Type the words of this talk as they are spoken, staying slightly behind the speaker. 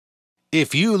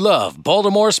If you love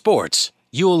Baltimore sports,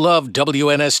 you'll love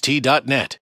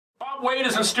WNST.net. Bob Wade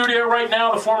is in studio right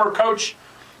now, the former coach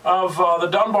of the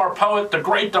Dunbar Poet, the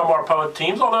great Dunbar Poet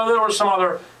teams, although there were some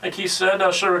other, like he said,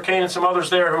 Sugar Cane and some others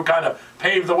there who kind of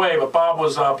paved the way. But Bob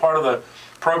was part of the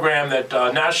program that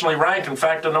nationally ranked, in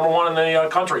fact, number one in the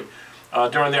country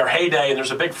during their heyday. And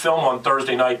there's a big film on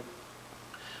Thursday night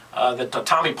that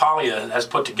Tommy Polly has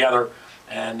put together.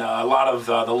 And a lot of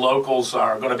the locals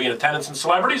are going to be in attendance and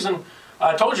celebrities. And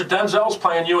I told you, Denzel's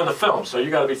playing you in the film, so you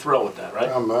got to be thrilled with that, right?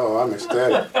 I'm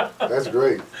ecstatic. That's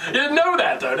great. You didn't know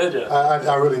that, though, did you?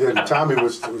 I really didn't. Tommy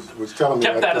was telling me.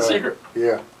 Kept that a secret.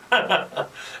 Yeah.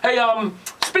 Hey,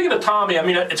 speaking of Tommy, I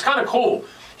mean, it's kind of cool.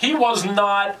 He was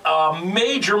not a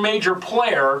major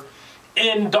player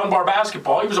in Dunbar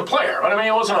basketball. He was a player, but I mean,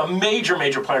 he wasn't a major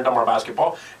player in Dunbar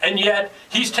basketball, and yet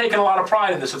he's taken a lot of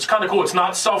pride in this. It's kind of cool. It's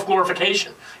not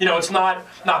self-glorification. You know, it's not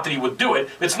that he would do it.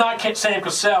 It's not Sam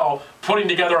Cassell putting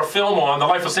together a film on the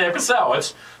life of Sam Cassell.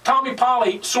 It's Tommy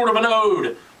Polly, sort of an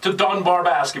ode to Dunbar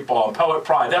basketball and poet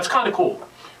pride. That's kind of cool.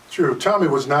 True. Tommy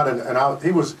was not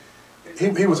he was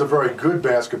a very good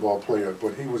basketball player,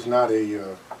 but he was not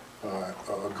a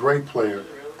great player.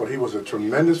 But he was a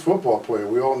tremendous football player.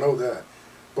 We all know that.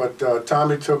 But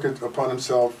Tommy took it upon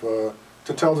himself to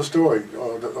tell the story,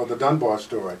 or the Dunbar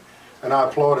story. And I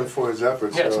applaud him for his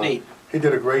efforts. Yeah, it's neat. He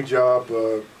did a great job.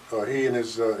 He and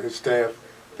his staff,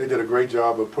 they did a great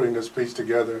job of putting this piece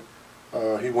together.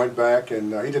 He went back,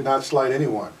 and he did not slight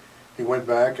anyone. He went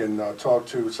back and talked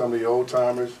to some of the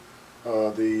old-timers,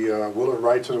 the Willard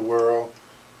Wrights of the world,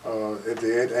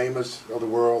 the Ed Amos of the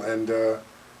world, and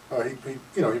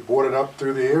he brought it up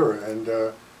through the era, and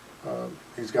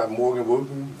he's got Morgan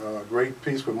Wooten, great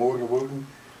piece with Morgan Wooten.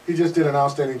 He just did an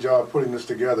outstanding job putting this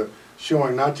together,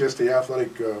 showing not just the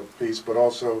athletic piece, but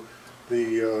also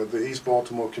the East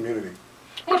Baltimore community.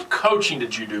 How much coaching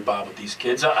did you do, Bob, with these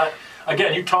kids?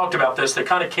 Again, you talked about this. They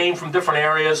kind of came from different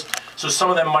areas, so some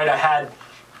of them might have had,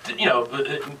 you know,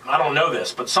 I don't know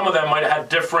this, but some of them might have had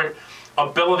different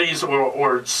abilities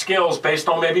or skills based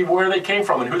on maybe where they came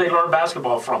from and who they learned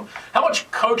basketball from. How much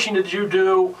coaching did you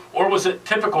do, or was it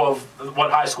typical of what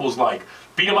high school's like?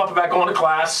 Beat them up about going to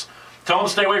class, tell them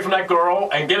to stay away from that girl,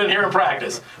 and get in here and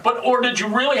practice. Or did you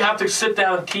really have to sit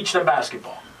down and teach them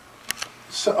basketball?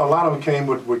 So, a lot of them came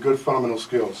with good fundamental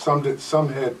skills. Some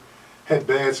had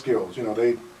bad skills. You know,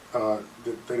 they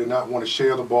did not want to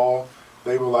share the ball.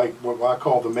 They were like what I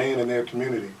call the man in their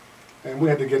community. And we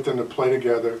had to get them to play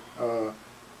together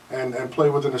and play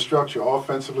within the structure,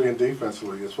 offensively and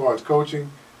defensively. As far as coaching,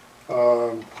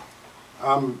 I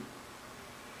don't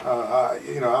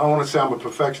want to say I'm a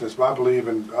perfectionist, but I believe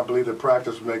that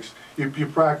practice makes you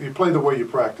play the way you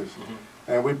practice. Mm-hmm.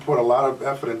 And we put a lot of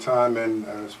effort and time in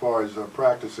as far as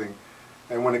practicing.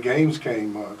 And when the games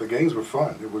came, the games were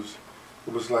fun. It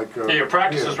was like your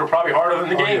practices were probably harder than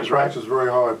the games, right? Practice was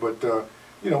very hard, but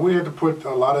we had to put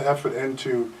a lot of effort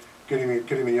into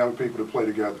getting the young people to play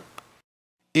together.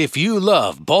 If you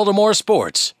love Baltimore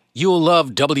sports, you'll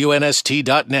love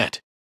WNST.net.